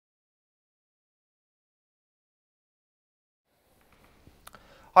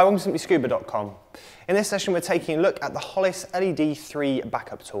Hi, welcome to Scuba.com. In this session we're taking a look at the Hollis LED 3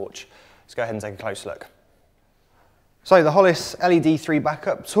 backup torch. Let's go ahead and take a close look. So the Hollis LED 3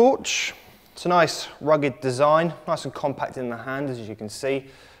 backup torch, it's a nice rugged design, nice and compact in the hand as you can see,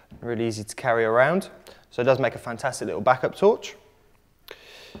 really easy to carry around. So it does make a fantastic little backup torch.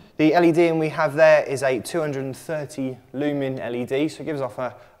 The LED we have there is a 230 lumen LED, so it gives off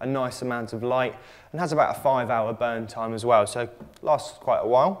a nice amount of light and has about a 5-hour burn time as well, so it lasts quite a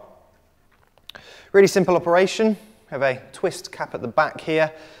while. Really simple operation. We have a twist cap at the back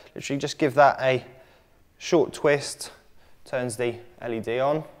here. Literally just give that a short twist, turns the LED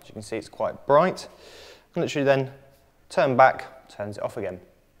on. As you can see, it's quite bright. And literally then turn back, turns it off again.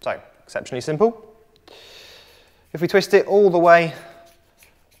 So, exceptionally simple. If we twist it all the way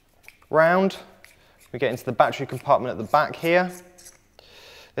round, we get into the battery compartment at the back here.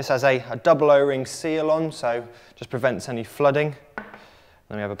 This has a double O-ring seal on, so just prevents any flooding.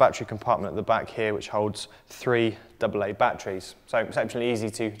 Then we have a battery compartment at the back here which holds 3 AA batteries. So exceptionally easy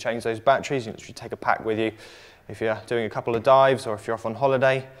to change those batteries. You can literally take a pack with you if you're doing a couple of dives or if you're off on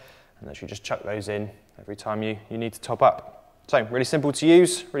holiday, and literally just chuck those in every time you need to top up. So really simple to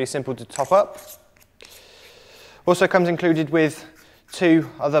use, really simple to top up. Also comes included with 2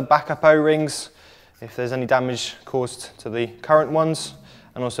 other backup O-rings if there's any damage caused to the current ones,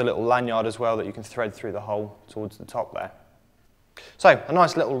 and also a little lanyard as well that you can thread through the hole towards the top there. So a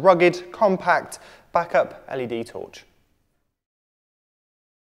nice little rugged, compact backup LED torch.